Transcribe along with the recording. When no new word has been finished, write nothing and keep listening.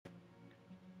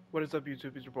What is up,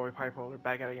 YouTube? It's your boy Pipeholder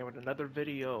back at it again with another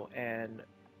video, and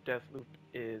Deathloop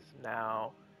is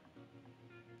now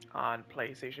on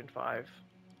PlayStation 5.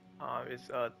 It's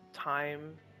a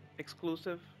time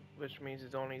exclusive, which means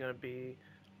it's only gonna be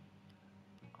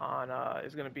on.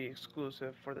 It's gonna be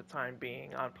exclusive for the time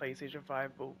being on PlayStation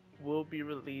 5, but will be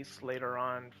released later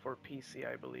on for PC,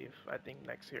 I believe. I think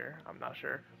next year. I'm not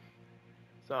sure.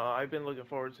 So I've been looking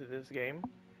forward to this game.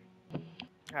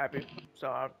 Happy. So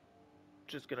I'm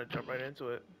just gonna jump right into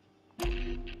it.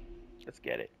 Let's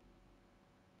get it.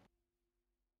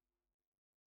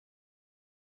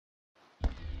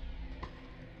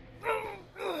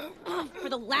 For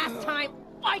the last time,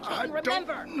 why can't you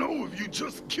remember? I don't know if you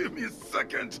just give me a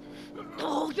second.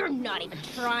 Oh, you're not even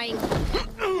trying.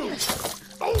 Oh,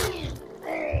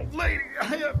 lady, I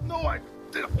have no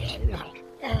idea.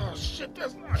 Oh, shit,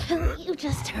 that's not good. You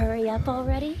just hurry up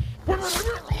already.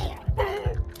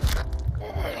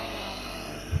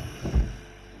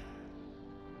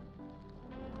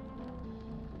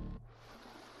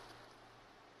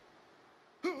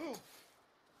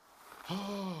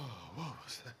 Oh, what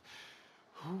was that?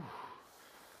 Whew.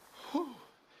 Whew.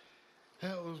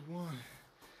 That was one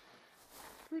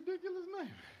ridiculous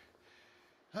name.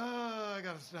 I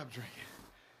gotta stop drinking.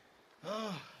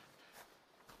 Okay.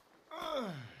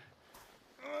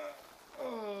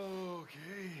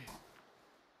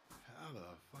 How the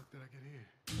fuck did I get here?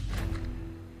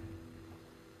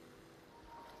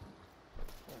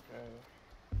 Okay.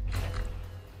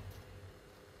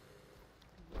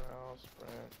 Now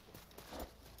sprint.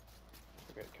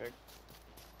 Okay, kick.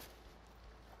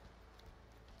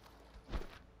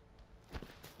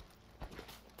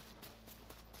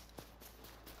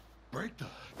 Break the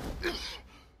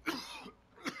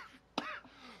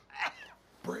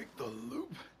break the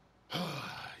loop?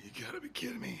 You gotta be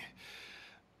kidding me.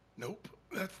 Nope,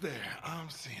 that's there. I'm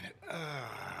seeing it.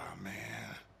 Ah,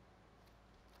 man.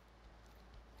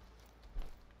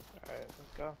 Alright,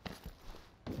 let's go.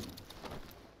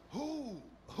 Who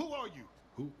are you?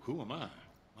 Who am I?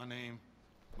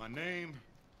 My name,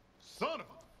 son of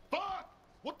a fuck!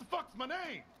 What the fuck's my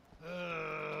name?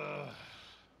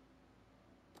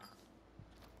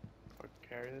 Or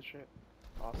carry this shit.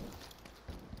 Awesome.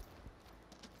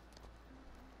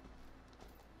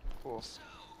 Cool. So,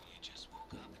 you just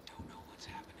woke up and don't know what's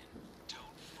happening.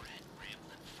 Don't fret,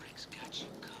 Ramblin' Frank's got you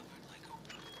covered like a...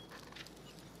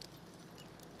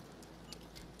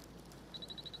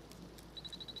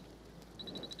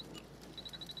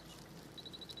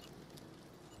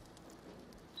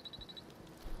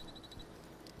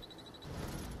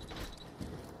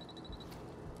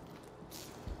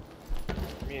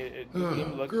 I mean, the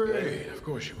game looks great. good. Of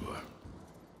course you will.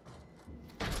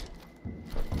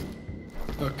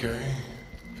 Okay,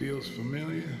 feels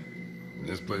familiar.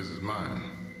 This place is mine.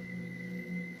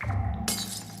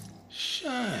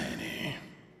 Shiny.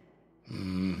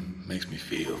 Makes me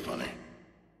feel funny.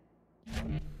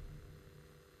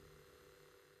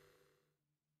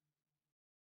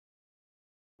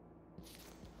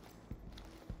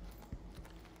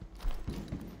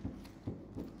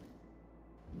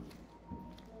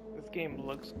 This game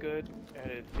looks good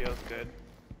and it feels good.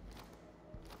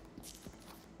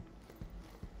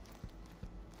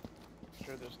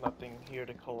 Sure, there's nothing here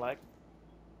to collect.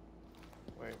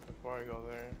 Wait, before I go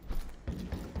there.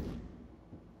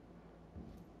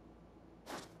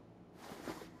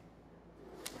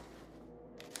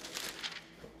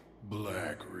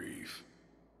 Black Reef.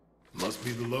 Must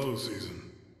be the low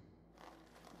season.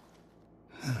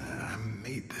 I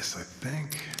made this, I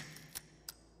think.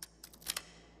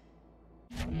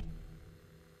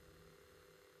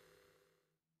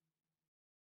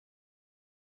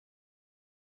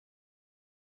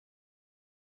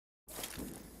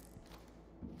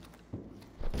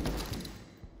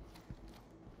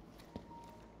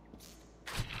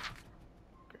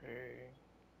 Okay.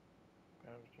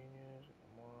 Kind of genius.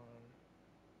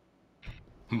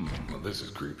 Come on. Well, this is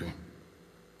creepy.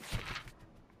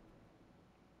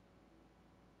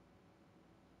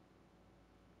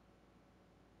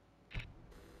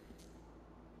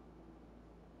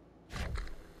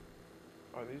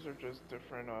 Oh, these are just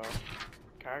different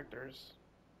characters.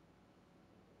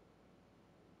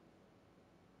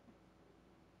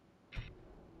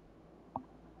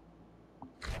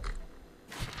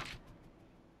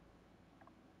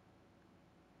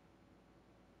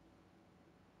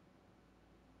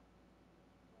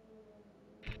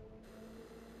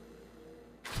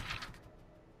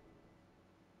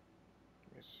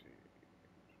 Let me see.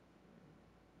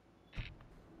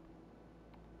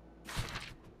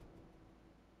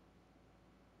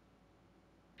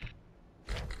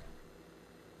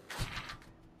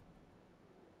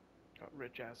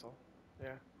 rich asshole.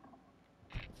 Yeah.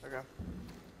 Okay. I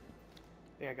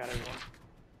think I got everyone.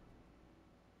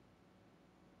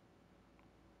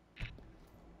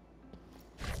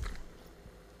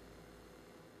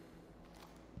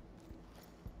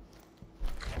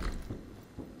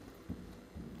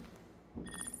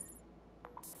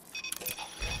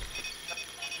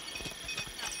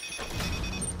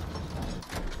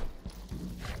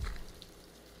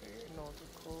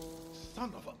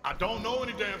 Son of a... I don't know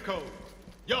any damn code.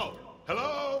 Yo,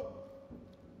 hello?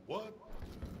 What?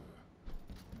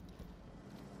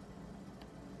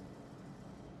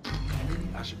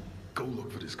 I should go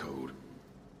look for this code.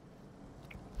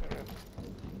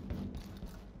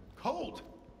 Colt?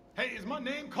 Hey, is my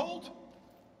name Colt?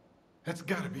 That's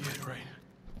gotta be it, right?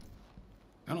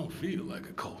 I don't feel like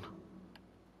a Colt.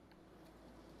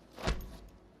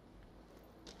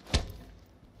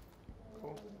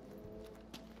 Cool.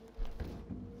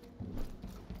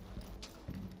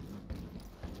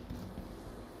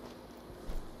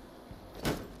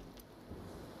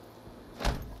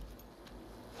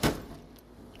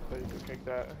 So you can kick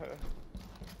that.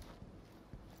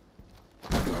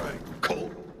 All right,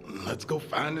 Colt, let's go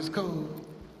find this code.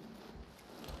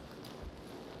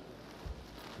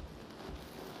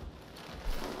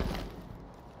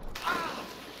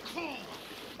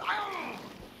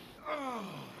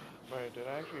 Wait, did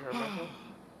I actually hurt myself?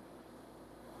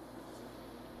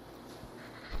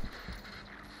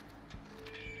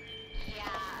 Yeah.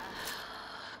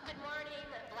 Good morning,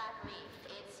 Black Reef.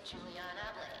 It's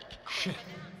Juliana Blake. Shit,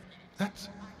 that's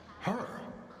her.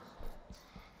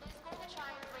 He's going to try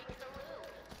and break the loop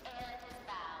and is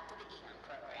bound to the Eon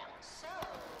program. So,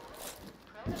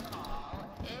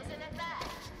 protocol is in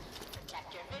effect. Protect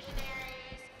your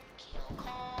visionaries, kill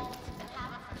Colt, and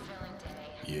have a fulfilling day.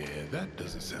 Yeah, that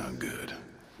doesn't sound good.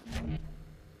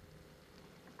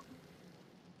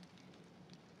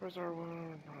 Where's our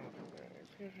one?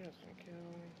 Executions and kill.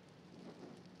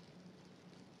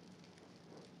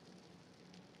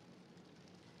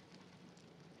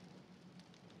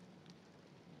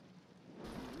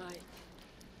 Night,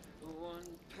 one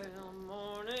pale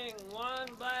morning, one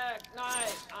black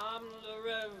night. I'm the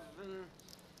Reverend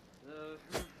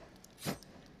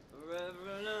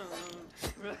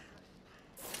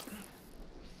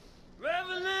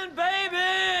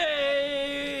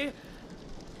baby.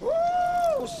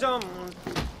 Woo, someone.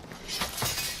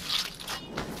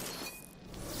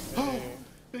 Oh,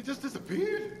 they just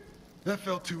disappeared? That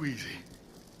felt too easy.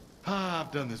 Ah,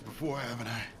 I've done this before, haven't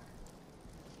I?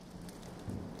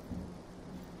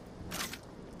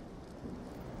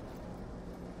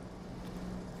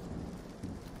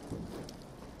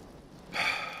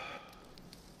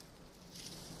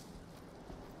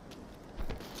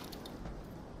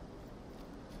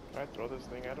 Can I throw this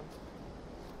thing at him?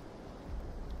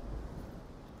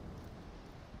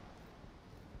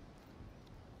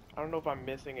 I don't know if I'm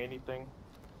missing anything.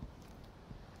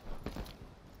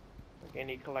 Like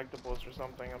any collectibles or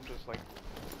something. I'm just like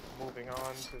moving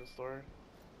on to the story.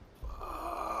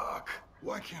 Fuck.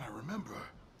 Why can't I remember?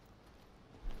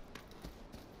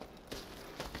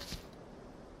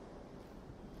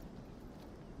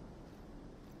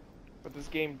 But this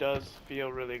game does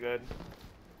feel really good.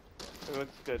 It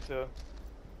looks good too.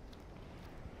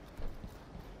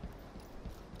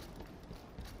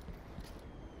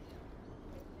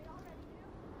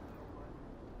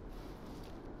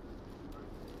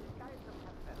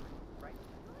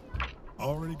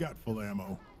 Already got full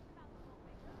ammo.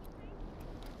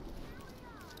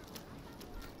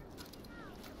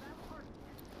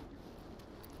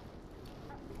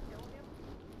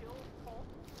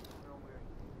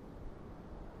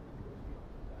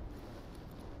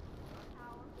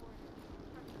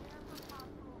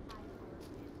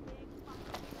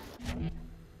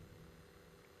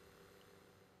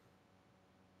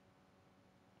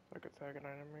 Like a tag an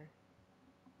enemy.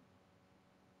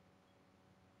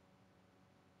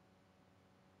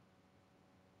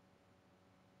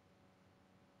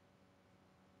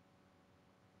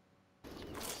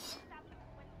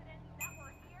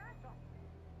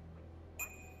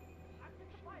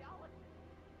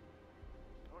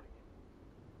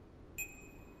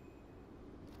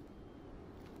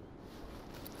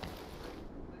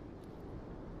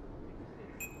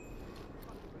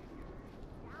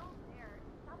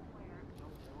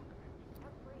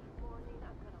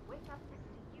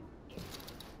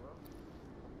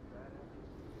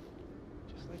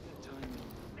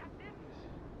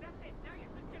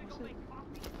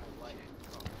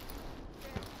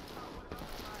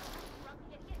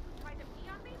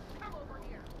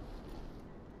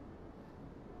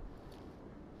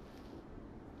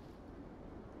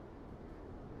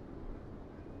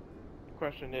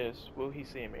 question is, will he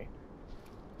see me?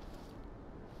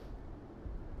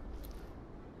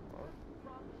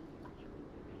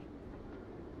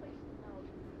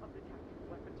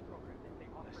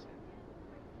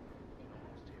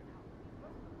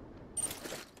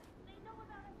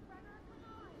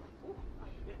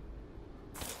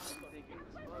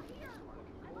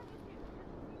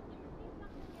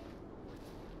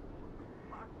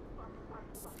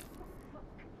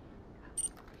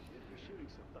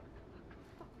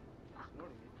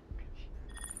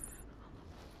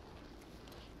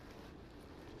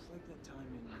 Just like that time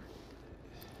in...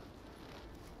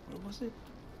 Where was it?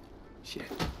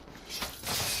 Shit.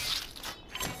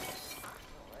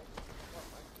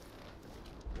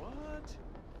 What?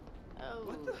 Oh,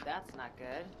 What the- that's not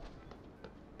good.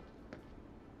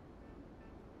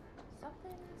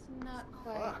 Something's not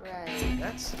quite Fuck. right.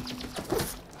 That's...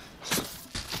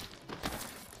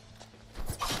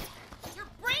 You're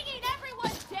bringing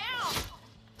everyone down!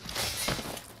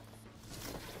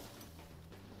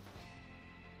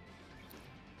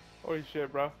 Holy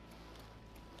shit, bro.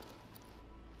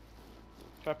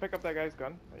 Can I pick up that guy's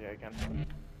gun? Oh, yeah, I can.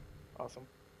 Awesome.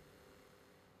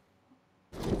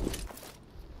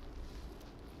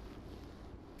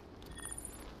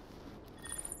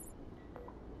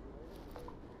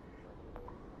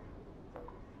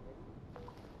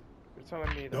 You're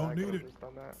telling me that Don't I need could have it. just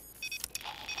done that?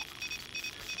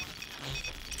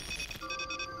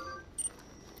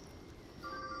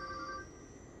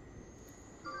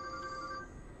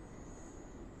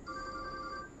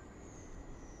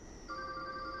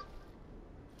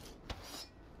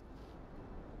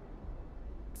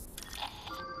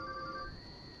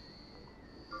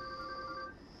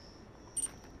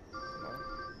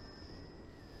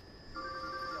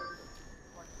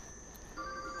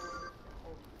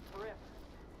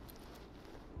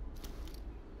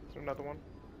 Is there another one?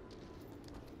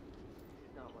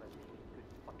 Not what I think. Good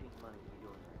fucking money for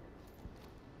yours right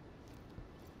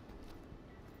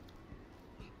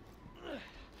now.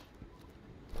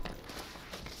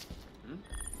 Hmm?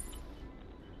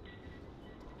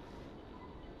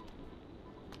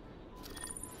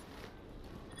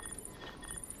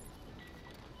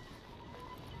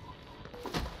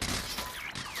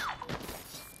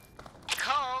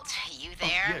 Colt, you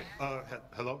there? Yeah,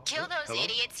 hello? Kill those Hello?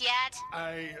 idiots yet?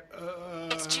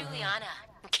 It's It's Juliana,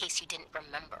 in case you didn't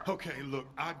remember. Okay, look,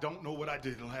 I don't know what I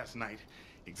did last night.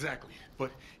 Exactly.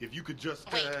 But if you could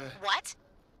just, Wait, what?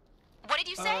 What did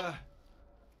you say?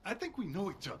 I think we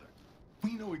know each other.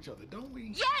 We know each other, don't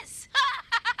we? Yes!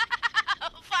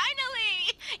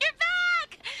 Finally! You're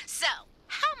back! So,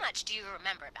 how much do you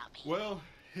remember about me? Well,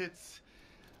 it's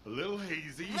a little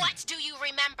hazy. What do you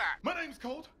remember? My name's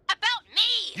Colt. About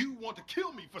me! You want to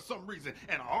kill me for some reason,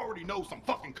 and I already know some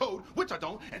fucking code, which I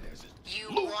don't, and there's this You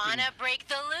loop wanna break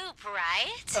the loop,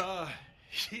 right?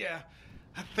 yeah,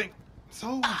 I think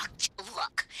so. Ugh,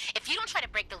 look, if you don't try to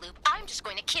break the loop, I'm just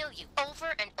going to kill you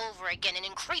over and over again in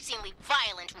increasingly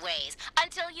violent ways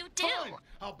until you do. Fine,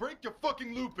 I'll break your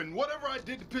fucking loop, and whatever I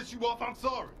did to piss you off, I'm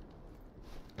sorry.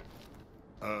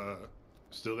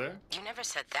 Still there? You never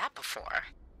said that before.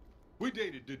 We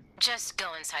dated, didn't we? Just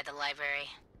go inside the library.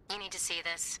 You need to see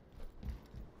this.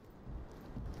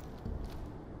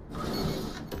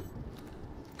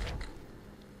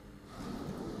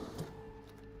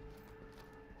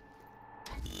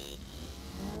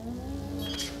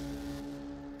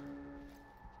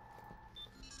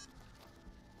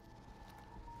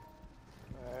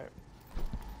 Alright.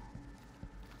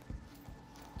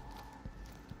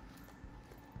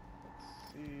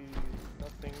 Let's see.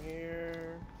 Nothing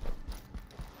here.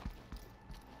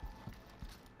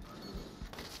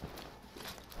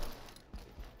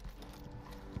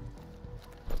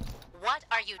 What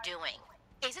are you doing?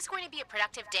 Is this going to be a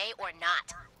productive day or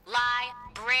not?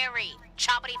 Library.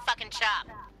 Choppity fucking chop.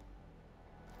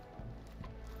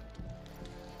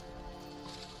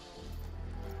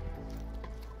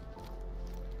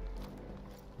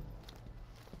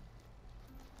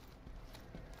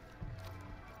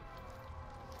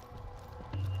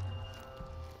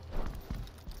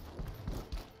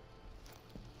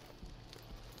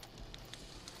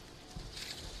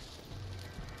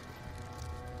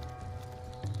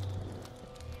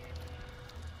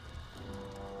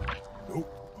 Nope,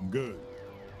 I'm good.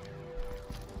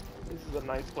 This is a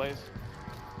nice place.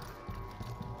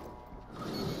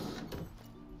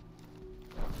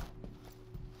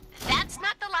 That's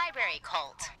not the library,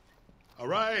 Colt. All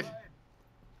right.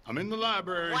 I'm in the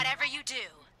library. Whatever you do,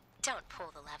 don't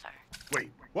pull the lever.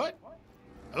 Wait, what?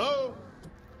 Hello?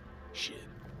 Shit.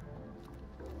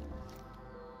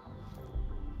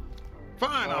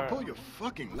 Fine, I'll Alright. pull your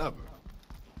fucking lever.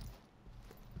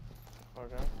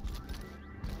 Okay.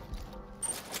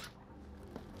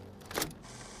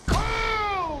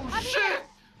 Oh shit!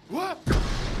 What?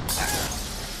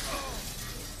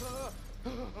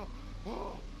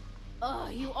 Oh,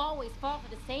 you always fall for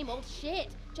the same old shit.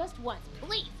 Just once,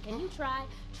 please. Can you try?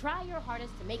 Try your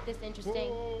hardest to make this interesting.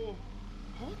 Whoa.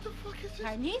 What the fuck is this?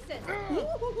 Carnices!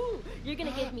 Ooh, you're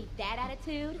gonna give me that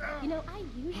attitude? You know, I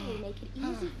usually make it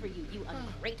easy for you, you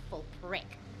ungrateful prick.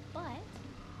 But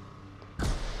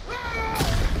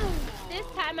this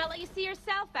time I'll let you see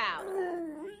yourself out.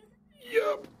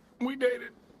 Yup, we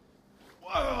dated.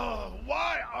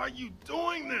 Why are you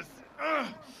doing this?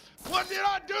 What did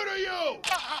I do to you?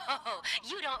 Oh,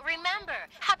 you don't remember.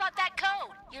 How about that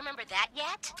code? You remember that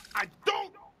yet? I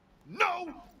don't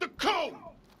know the code.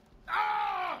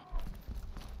 Ah!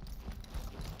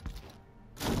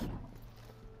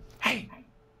 Hey,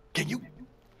 can you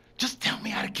just tell me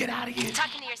how to get out of here?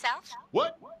 Talking to yourself?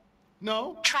 What?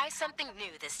 No. Try something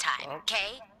new this time,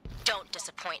 okay? Don't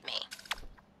disappoint me.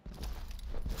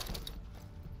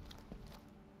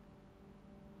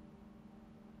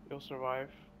 You'll survive.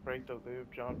 Break the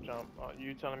loop. Jump.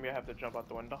 You telling me I have to jump out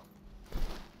the window?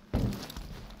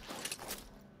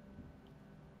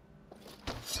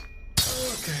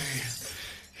 Okay,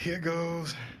 here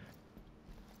goes.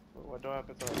 What do I have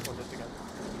to record this again?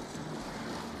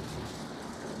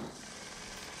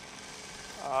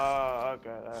 Oh,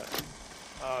 okay.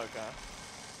 Okay.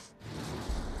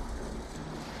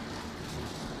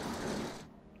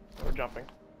 We're jumping.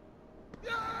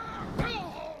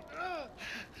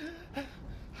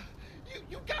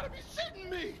 You gotta be shitting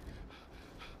me!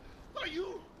 Are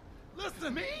you?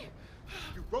 Listen, me?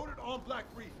 You wrote it on Black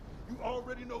Reef. You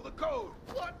already know the code.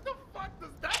 What the fuck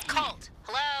does that mean? Colt,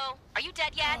 hello? Are you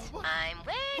dead yet? I'm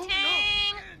Oh, waiting.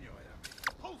 no.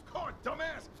 Postcard,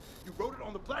 dumbass! You wrote it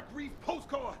on the Black Reef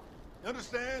postcard. You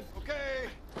understand? Okay.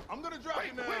 I'm gonna drop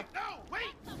you now. Wait, no,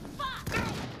 wait! What the fuck?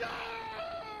 No!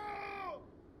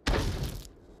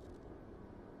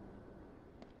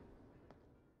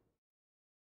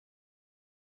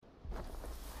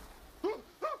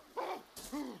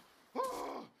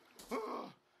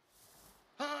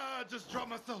 I just dropped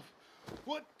myself.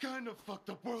 What kind of fucked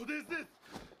up world is this?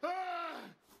 Ah!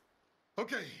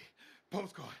 Okay,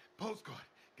 postcard.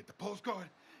 Get the postcard.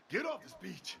 Get off this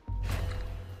beach.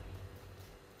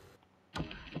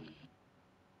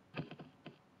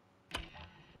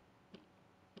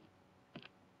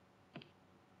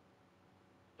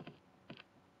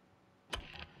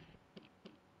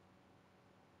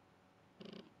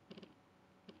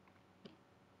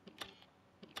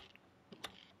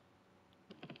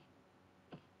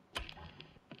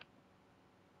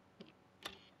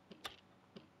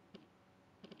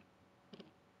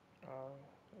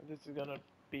 This is gonna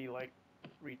be like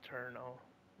Returnal,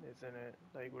 isn't it?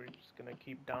 Like we're just gonna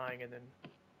keep dying and then.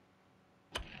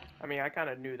 I mean, I kind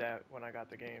of knew that when I got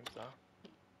the game, so.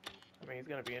 I mean, it's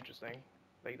gonna be interesting.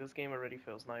 Like this game already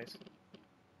feels nice.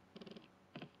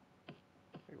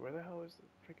 Wait, where the hell is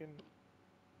the freaking?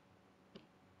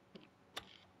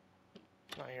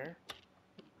 It's not here.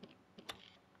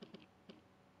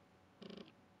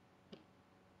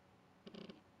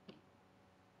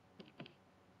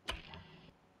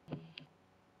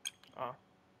 Oh.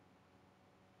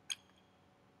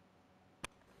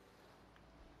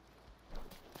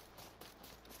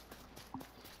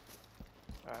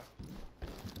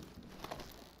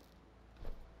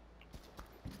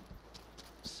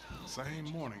 Same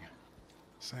morning.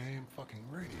 Same fucking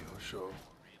radio show.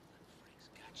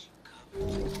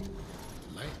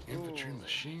 Light infantry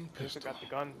machine I pistol. got the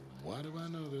gun. Why do I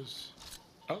know this?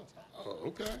 Oh,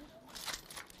 okay.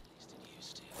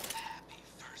 Happy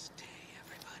first day,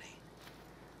 everybody.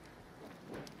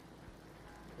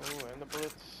 Oh, and the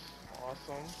bullets.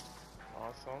 Awesome.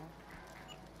 Awesome.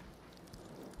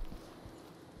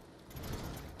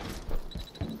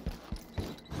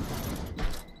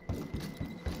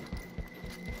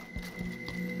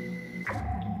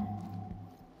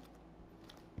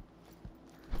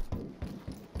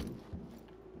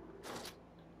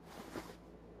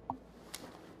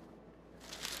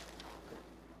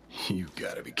 You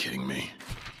gotta be kidding me.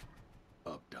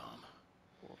 Up, Dom.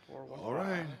 4415. All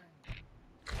right.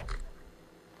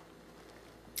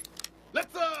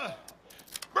 Let's,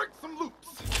 break some loops.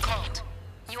 Colt,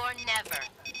 you're never,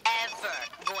 ever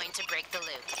going to break the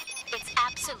loop. It's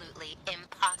absolutely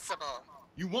impossible.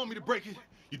 You want me to break it?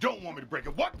 You don't want me to break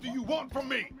it. What do you want from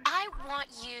me? I want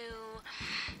you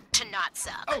to not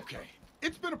suck. Okay,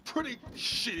 it's been a pretty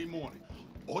shitty morning.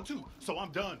 Or two, so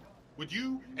I'm done. With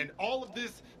you and all of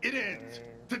this, it ends.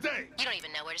 Today. You don't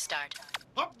even know where to start.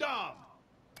 Up, Dom.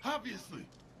 Obviously.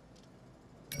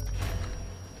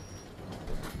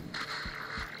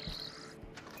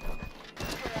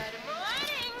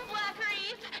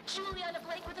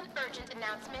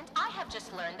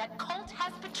 just learned that Colt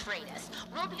has betrayed us.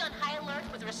 We'll be on high alert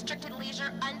with restricted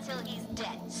leisure until he's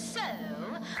dead. So,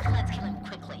 let's kill him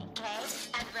quickly, okay?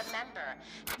 And remember...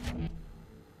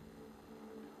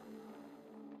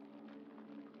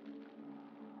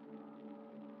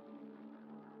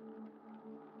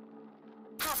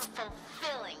 have a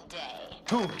fulfilling day.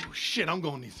 Oh, shit, I'm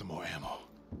gonna need some more ammo.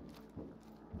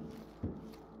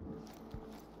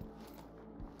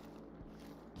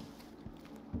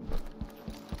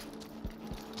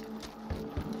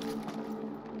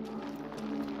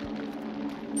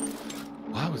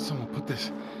 Why would someone put this...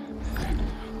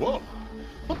 Whoa!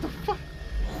 What the fuck?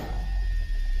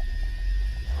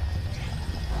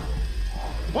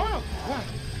 Wow!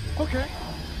 What? Okay.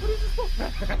 What is this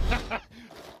supposed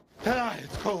Ah,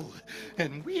 it's cold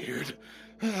and weird.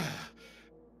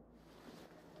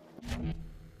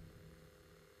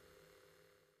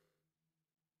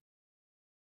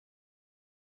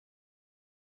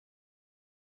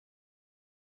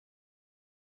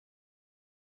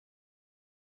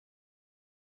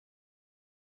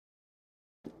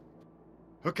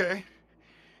 Okay,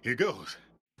 here goes.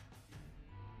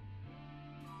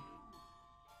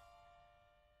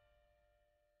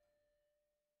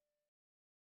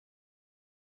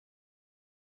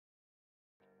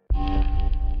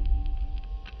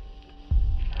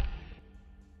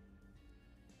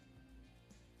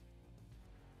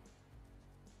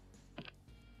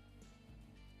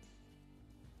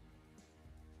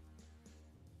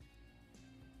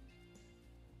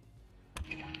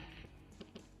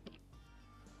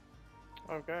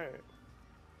 Okay.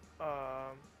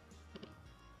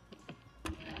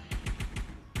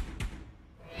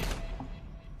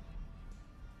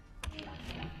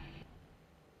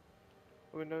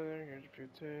 Window there, here's a few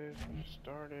tips.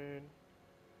 Started.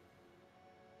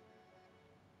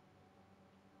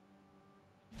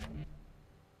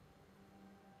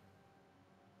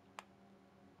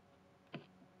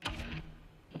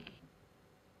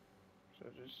 So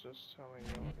just telling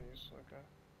you all these, okay.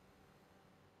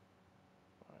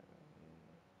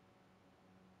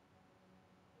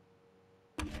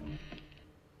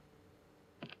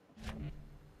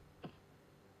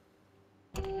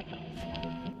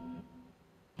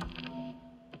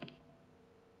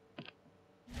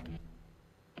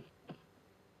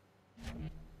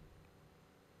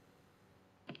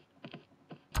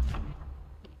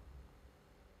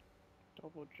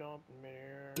 Double jump in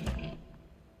midair.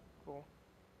 Cool.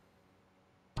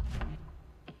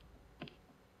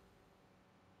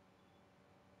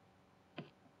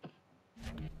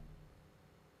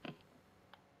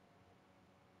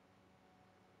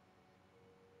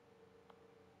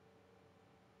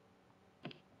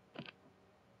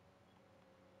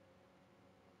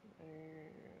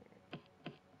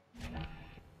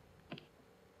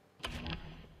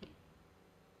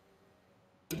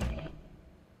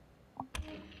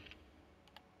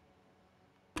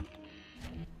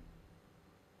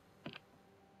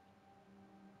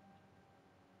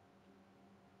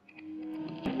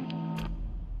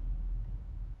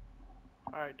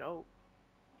 Alright, dope.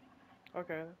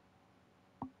 Okay.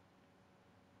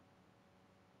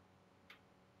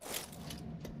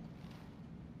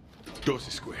 Dorsey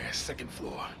Square, second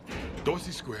floor.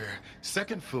 Dorsey Square,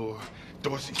 second floor,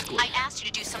 Dorsey Square. I asked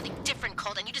you to do something different,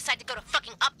 Colt, and you decided to go to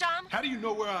fucking Updom? How do you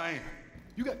know where I am?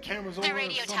 You got cameras on The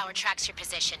radio tower tracks your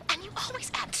position, and you always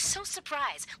act so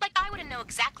surprised. Like I wouldn't know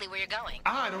exactly where you're going.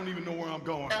 I don't even know where I'm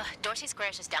going. Dorsey Square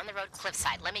is just down the road,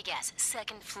 cliffside. Let me guess,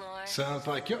 second floor? Sounds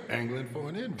like you're angling for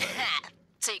an invite.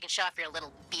 So you can show off your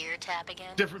little beer tap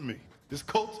again? Different me. This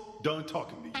Colt's done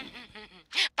talking to you.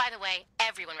 By the way,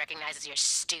 everyone recognizes your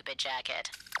stupid jacket.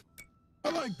 I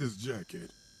like this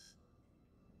jacket.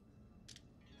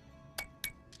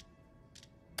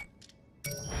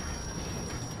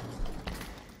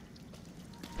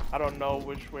 I don't know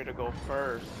which way to go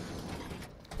first.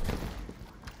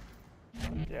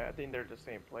 Yeah, I think they're the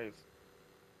same place.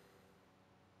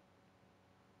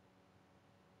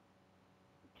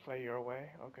 Play your way?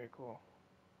 Okay, cool.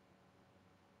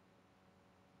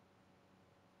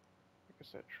 You can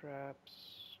set traps.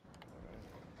 Alright.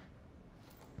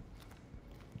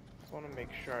 Just want to make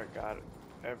sure I got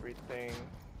everything.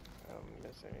 I don't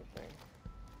miss anything.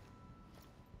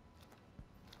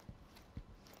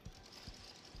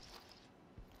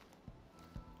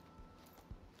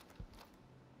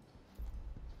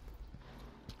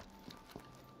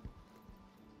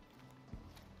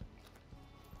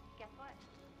 Guess what?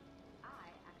 I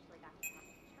actually got to talk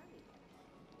to Charlie today.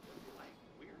 Like,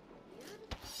 weird. Weird?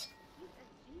 He's a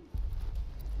genius.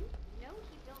 You know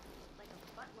he built like a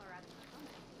butler out of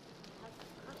comics. Has the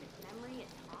perfect memory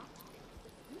and talks. It's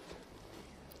the future.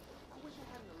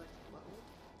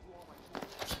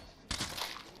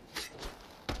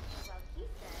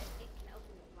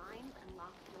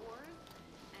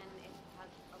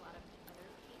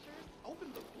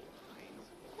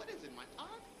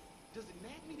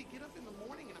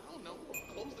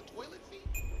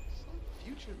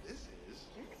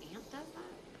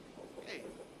 Hey,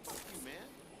 fuck you, man.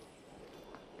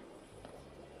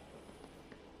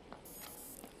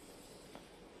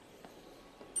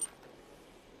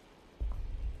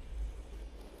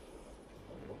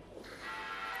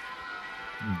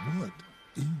 What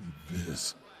is this?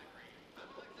 And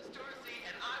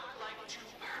I would like to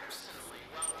personally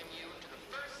welcome you to the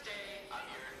first day of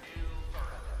your new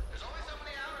forever. There's only so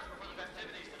many hours before the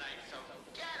festivities tonight, so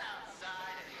get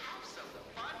outside and have some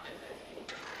fun today.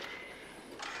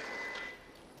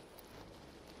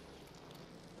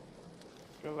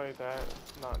 Feel like that's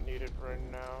not needed right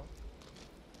now.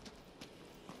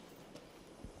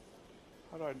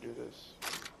 How do I do this?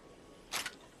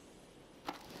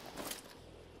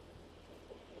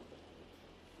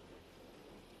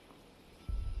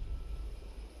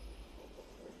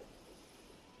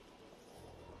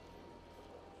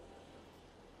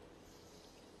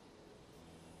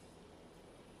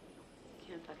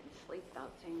 Can't fucking sleep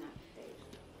without seeing that face.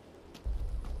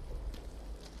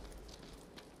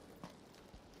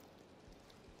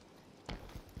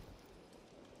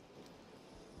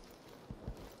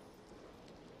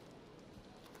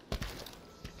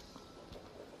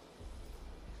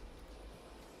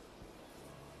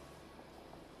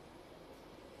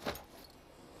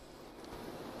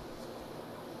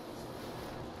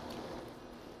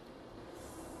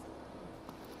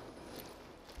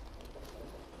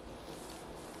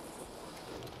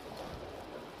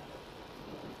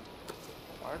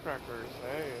 Firecrackers,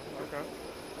 hey, okay.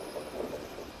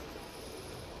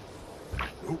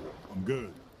 Nope, I'm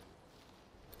good.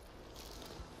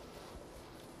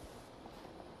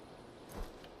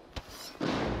 Did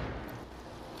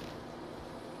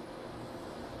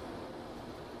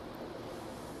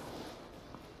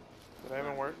that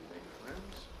even work?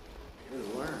 Here to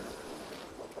learn.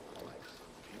 Like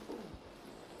some people.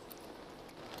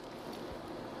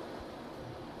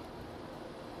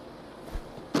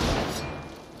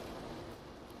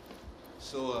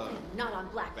 So, Not on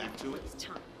Black back to it. this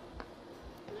time.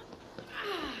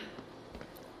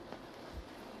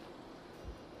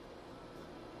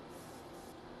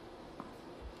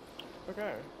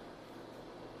 Okay.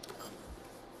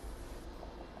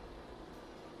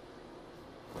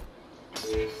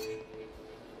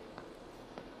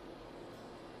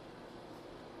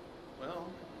 Well,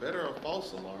 better a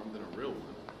false alarm than a real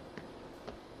one.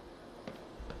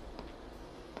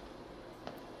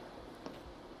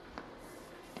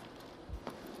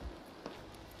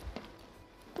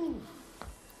 Whew.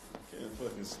 Can't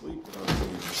fucking sleep without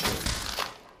seeing the show.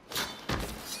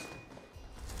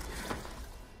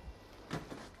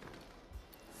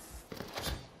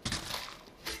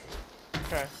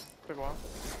 Okay, took a while.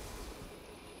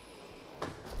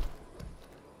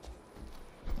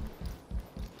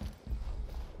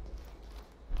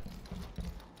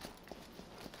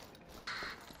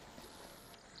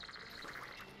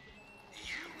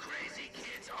 You crazy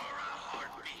kids are a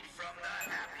heartbeat from the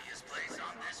happiest place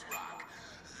on this rock,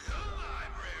 the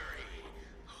library.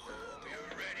 Hope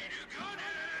you're ready to gun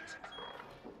it.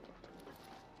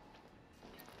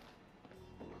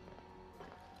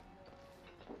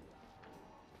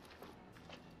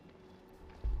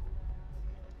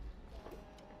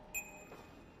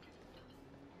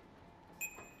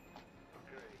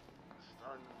 Okay,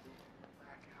 starting to be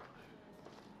back out.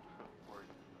 Where you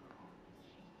go?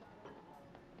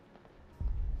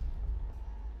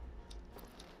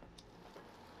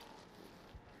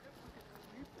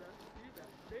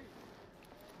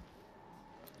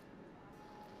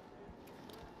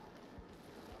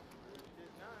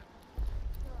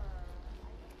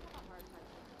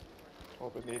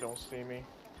 Hoping they don't see me.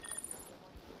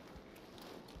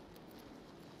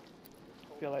 I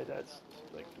feel like that's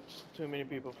like just too many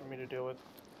people for me to deal with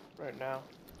right now.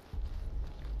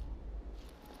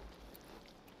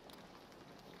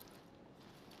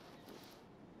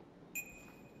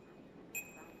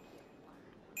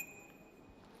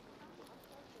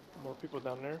 More people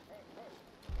down there.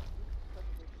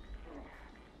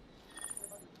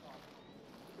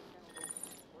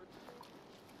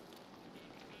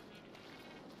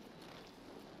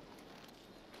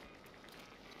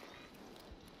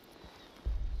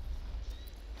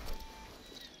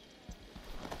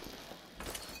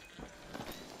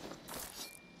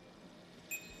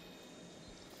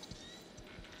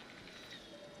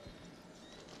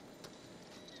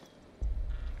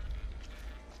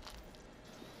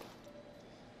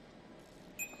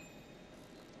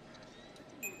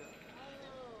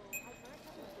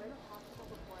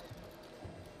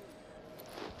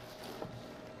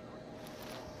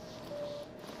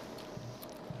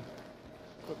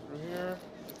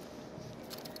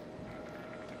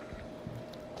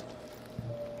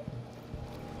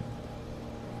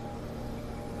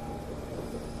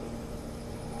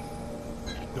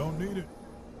 Don't need it.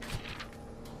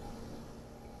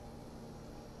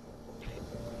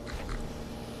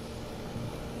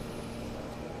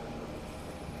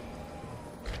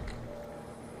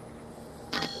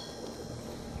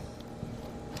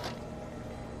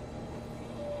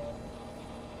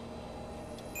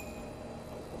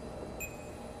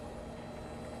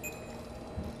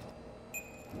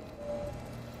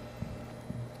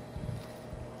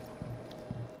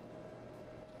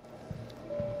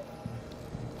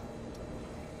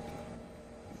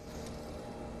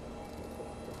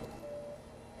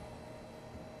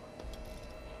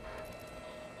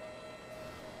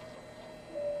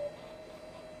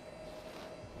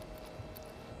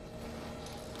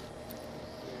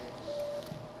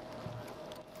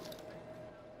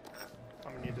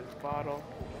 I'm gonna need this bottle.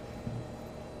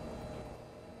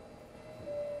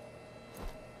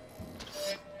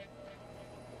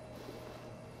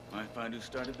 I find who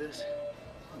started this,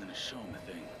 I'm gonna show him the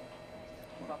thing.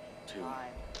 Or two.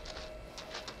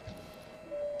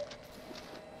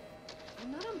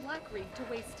 I'm not on Black Reef to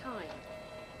waste time.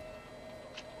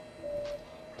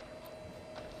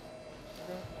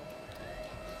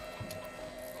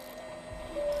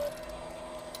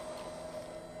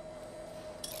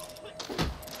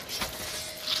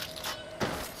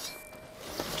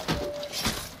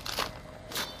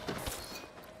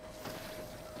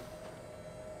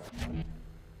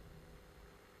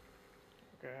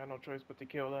 Okay, I had no choice but to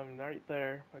kill them right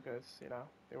there because, you know,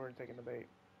 they weren't taking the bait.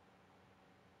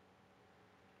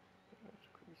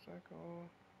 Cruise cycle.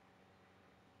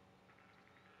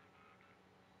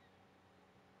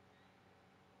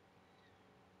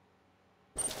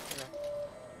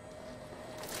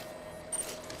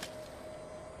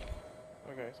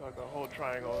 Okay, so I go whole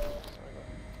triangle.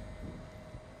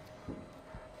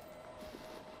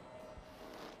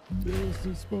 This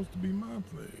is supposed to be my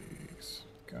place.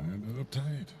 Kinda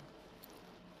uptight.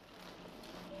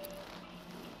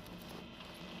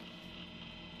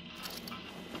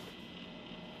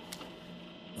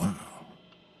 Wow,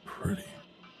 pretty.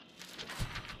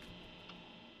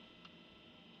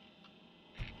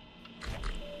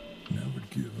 Never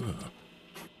give up.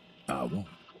 I won't.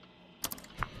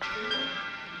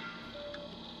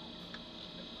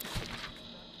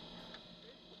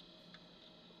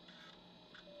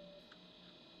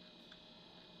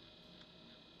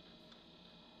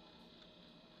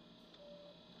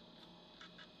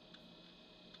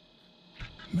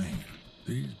 Man,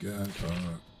 these guys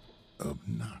are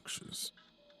obnoxious.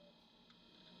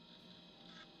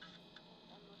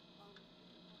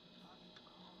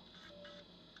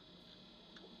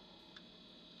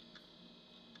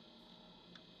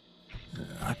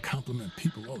 I compliment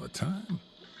people all the time.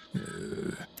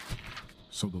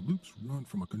 So the loops run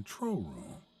from a control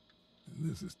room. And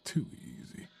this is too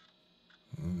easy.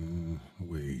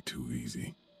 Way too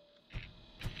easy.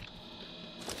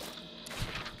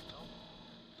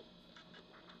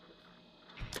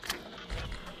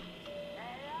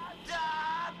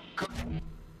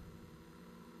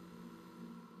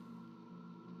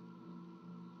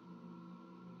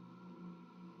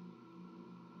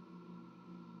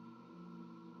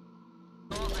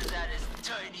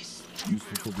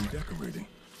 Useful for redecorating.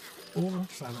 Or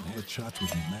silent headshots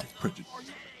with max prejudice. Are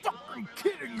you fucking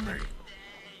kidding me?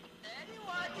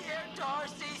 Anyone hear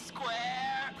Darcy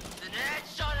Square? The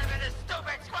next shot him in his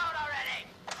stupid throat already!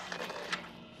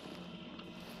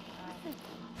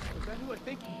 Is that who I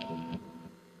think?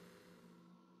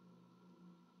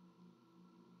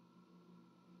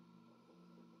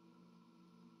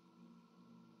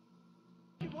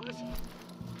 He was?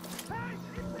 Hey,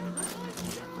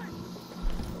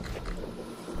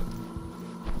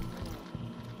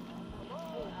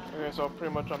 Okay, so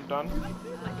pretty much I'm done.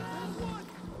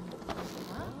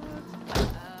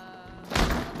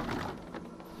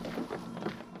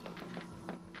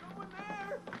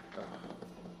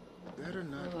 Better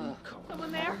not be cold.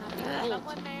 Someone there?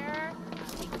 Someone there?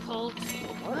 Cold.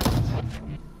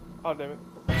 Oh, damn it.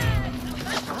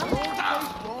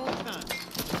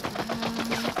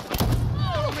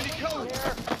 So many codes!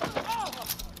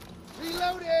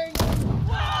 Reloading!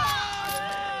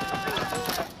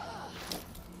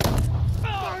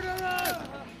 Murderer!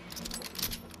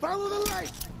 Follow the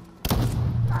light!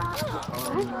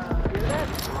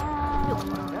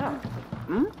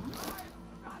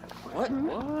 What?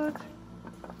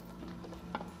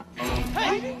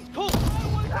 Hey! Pull!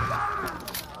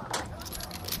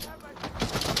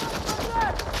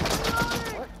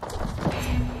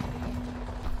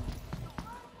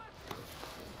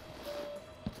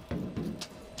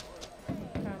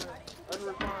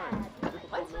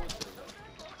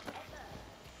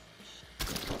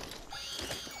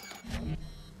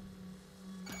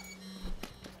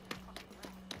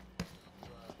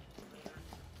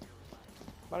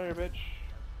 out of here, bitch.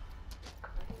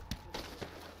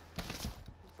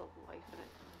 There's a life in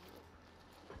it.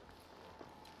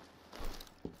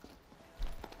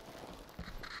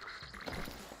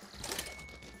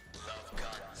 Love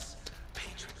guns.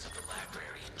 Patrons of the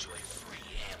library enjoy free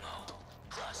ammo,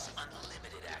 plus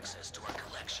unlimited access to our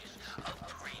collection of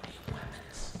premium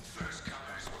weapons. First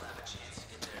comers will have a chance to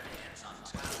get their hands on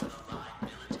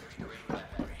top-of-the-line military-grade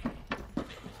weaponry.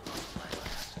 Available on supply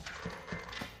list.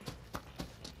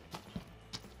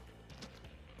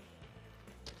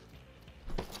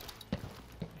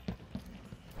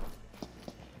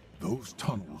 Those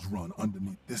tunnels run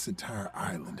underneath this entire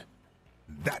island.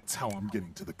 That's how I'm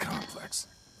getting to the complex.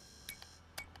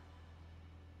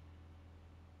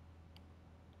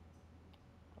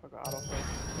 Okay, autofill.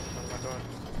 What am I doing?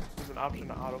 There's an option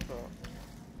to autofill.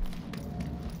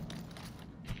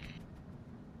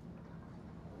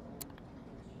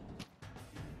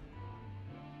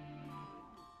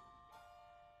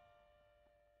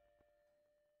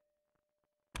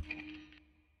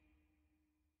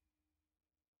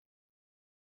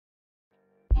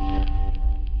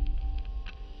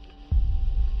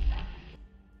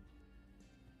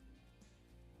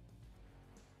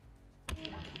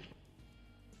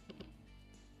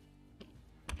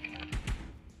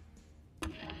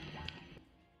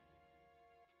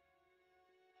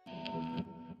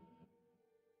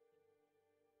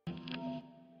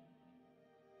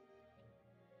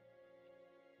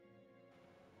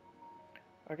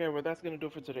 Okay, well that's gonna do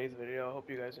it for today's video. I hope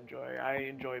you guys enjoy. I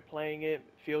enjoy playing it.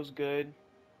 Feels good.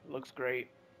 Looks great.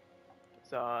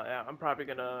 So yeah, I'm probably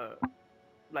gonna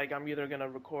I'm either gonna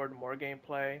record more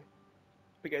gameplay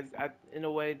because in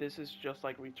a way this is just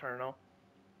like Returnal.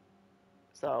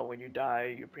 So when you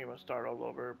die, you pretty much start all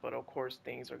over. But of course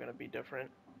things are gonna be different.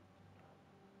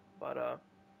 But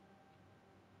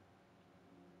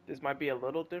this might be a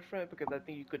little different because I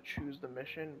think you could choose the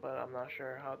mission, but I'm not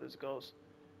sure how this goes.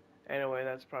 Anyway,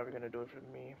 that's probably gonna do it for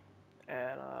me.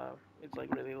 And it's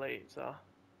like really late, so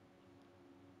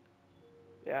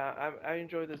yeah, I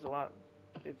enjoy this a lot.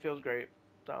 It feels great.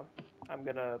 So I'm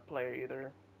gonna play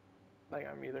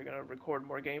I'm either gonna record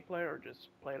more gameplay or just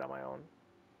play it on my own.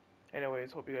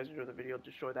 Anyways, hope you guys enjoyed the video.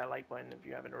 Destroy that like button if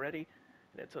you haven't already.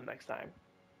 And until next time,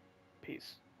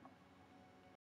 peace.